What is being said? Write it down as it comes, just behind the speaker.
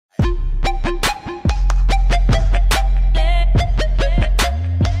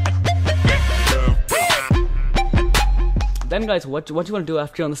then guys, what you want to do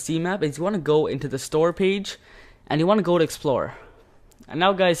after you're on the Steam app is you want to go into the store page, and you want to go to Explore. And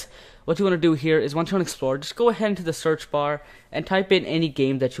now guys, what you want to do here is once you're on Explore, just go ahead into the search bar and type in any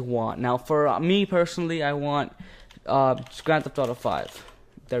game that you want. Now for me personally, I want Grand Theft Auto 5.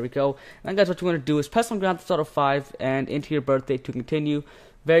 There we go. And then guys, what you want to do is press on Grand Theft Auto 5 and enter your birthday to continue.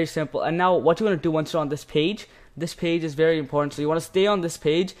 Very simple. And now what you want to do once you're on this page is very important. So you want to stay on this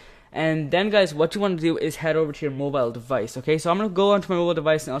page. And then guys, what you want to do is head over to your mobile device. Okay, so I'm going to go onto my mobile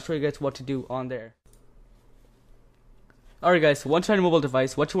device and I'll show you guys what to do on there. Alright guys, so once you're on your mobile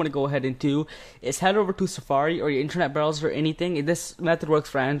device, what you want to go ahead and do is head over to Safari or your internet browser or anything. This method works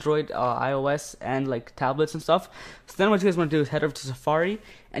for Android, iOS, and like tablets and stuff. So then what you guys want to do is head over to Safari,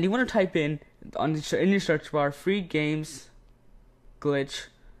 and you want to type in your search bar, free games glitch.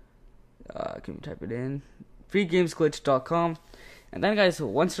 Can you type it in? freegamesglitch.com. And then guys,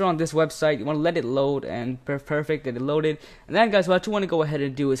 once you're on this website, you want to let it load, and perfect, get it loaded. And then guys, what you want to go ahead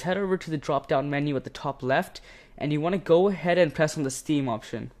and do is head over to the drop down menu at the top left, and you want to go ahead and press on the Steam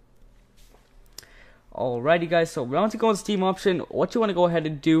option. Alrighty guys, so once you go on the Steam option, what you want to go ahead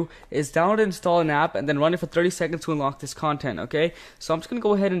and do is download and install an app and then run it for 30 seconds to unlock this content, okay? So I'm just going to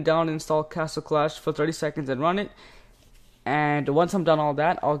go ahead and download and install Castle Clash for 30 seconds and run it. And once I'm done all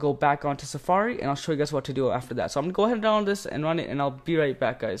that, I'll go back onto Safari and I'll show you guys what to do after that. So I'm going to go ahead and download this and run it, and I'll be right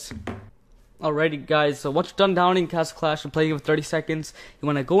back guys. Alrighty guys, so once you're done downloading Castle Clash and playing it for 30 seconds, you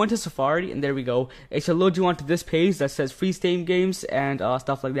want to go into Safari, and there we go. It should load you onto this page that says free Steam games and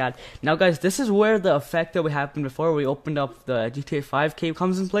stuff like that. Now guys, this is where the effect that we happened before we opened up the GTA 5 cave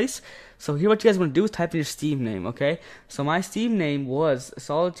comes in place. So here what you guys want to do is type in your Steam name, okay? So my Steam name was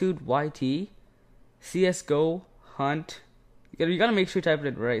Solitude YT CSGO Hunt. You gotta make sure you type it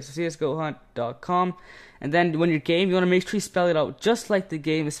in right. So csgohunt.com. And then when your game, you want to make sure you spell it out just like the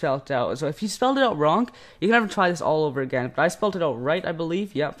game is spelled out. So if you spelled it out wrong, you can have to try this all over again. But I spelled it out right, I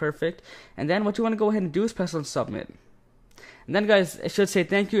believe. Yeah, perfect. And then what you want to go ahead and do is press on submit. And then guys, it should say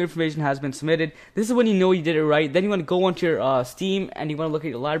thank you, information has been submitted. This is when you know you did it right. Then you want to go onto your Steam and you want to look at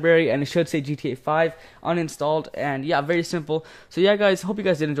your library, and it should say GTA 5 uninstalled. And yeah, very simple. So yeah guys, hope you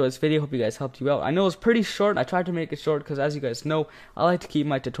guys did enjoy this video. Hope you guys helped you out. I know it was pretty short. I tried to make it short because as you guys know, I like to keep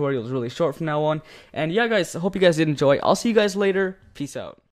my tutorials really short from now on. And yeah guys, hope you guys did enjoy. I'll see you guys later. Peace out.